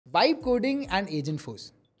Vibe coding and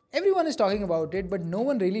Agentforce. Everyone is talking about it, but no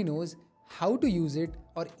one really knows how to use it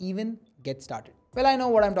or even get started. Well, I know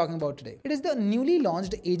what I'm talking about today. It is the newly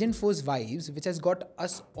launched Agentforce Vibes, which has got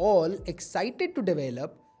us all excited to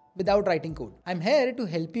develop without writing code. I'm here to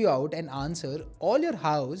help you out and answer all your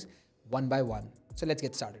hows one by one. So let's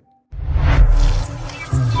get started.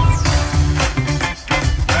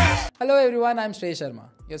 Hello everyone, I'm Sharma,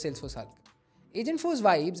 your Salesforce Hulk. Agentforce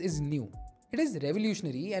Vibes is new. It is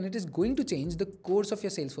revolutionary and it is going to change the course of your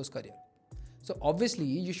Salesforce career. So obviously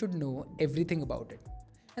you should know everything about it.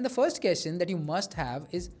 And the first question that you must have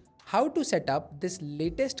is how to set up this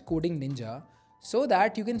latest coding ninja so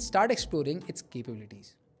that you can start exploring its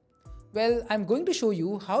capabilities. Well, I'm going to show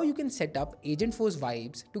you how you can set up Agentforce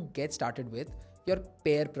Vibes to get started with your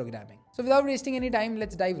pair programming. So without wasting any time,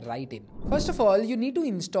 let's dive right in. First of all, you need to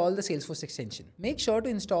install the Salesforce extension. Make sure to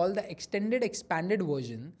install the extended expanded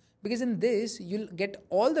version because in this, you'll get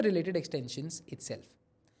all the related extensions itself.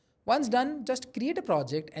 Once done, just create a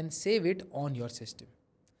project and save it on your system.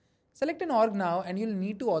 Select an org now and you'll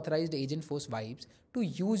need to authorize the Agentforce Vibes to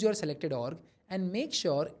use your selected org and make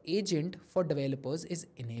sure Agent for Developers is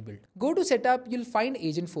enabled. Go to Setup, you'll find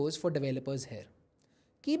Agentforce for Developers here.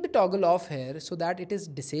 Keep the toggle off here so that it is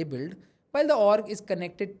disabled while the org is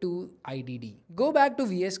connected to IDD. Go back to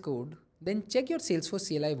VS Code, then check your Salesforce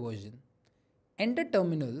CLI version. Enter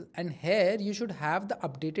terminal and here you should have the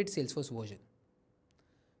updated Salesforce version.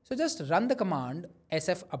 So just run the command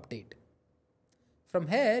sf update. From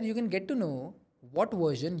here you can get to know what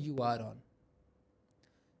version you are on.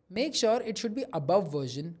 Make sure it should be above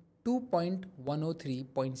version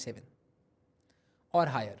 2.103.7 or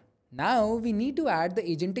higher. Now we need to add the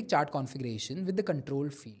agentic chart configuration with the control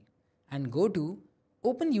field and go to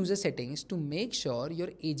Open User Settings to make sure your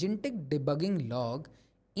agentic debugging log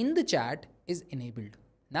in the chat is enabled.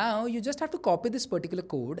 Now you just have to copy this particular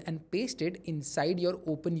code and paste it inside your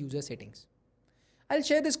Open User Settings. I'll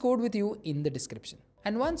share this code with you in the description.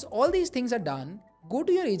 And once all these things are done, go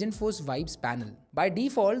to your Agentforce Vibes panel. By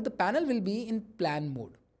default, the panel will be in plan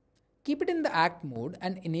mode. Keep it in the act mode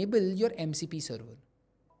and enable your MCP server.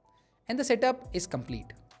 And the setup is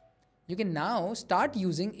complete. You can now start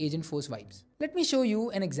using Agentforce Vibes. Let me show you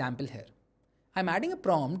an example here. I'm adding a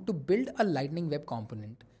prompt to build a Lightning Web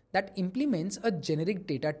component that implements a generic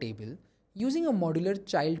data table using a modular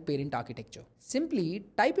child-parent architecture. Simply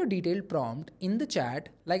type your detailed prompt in the chat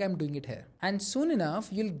like I'm doing it here. And soon enough,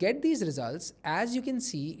 you'll get these results. As you can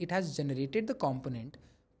see, it has generated the component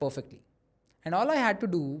perfectly. And all I had to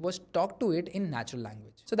do was talk to it in natural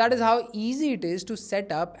language. So that is how easy it is to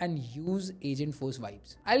set up and use Agentforce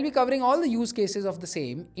Vibes. I'll be covering all the use cases of the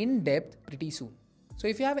same in depth pretty soon. So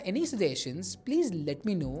if you have any suggestions, please let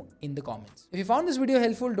me know in the comments. If you found this video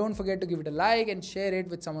helpful, don't forget to give it a like and share it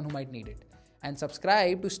with someone who might need it. And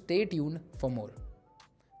subscribe to stay tuned for more.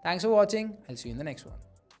 Thanks for watching. I'll see you in the next one.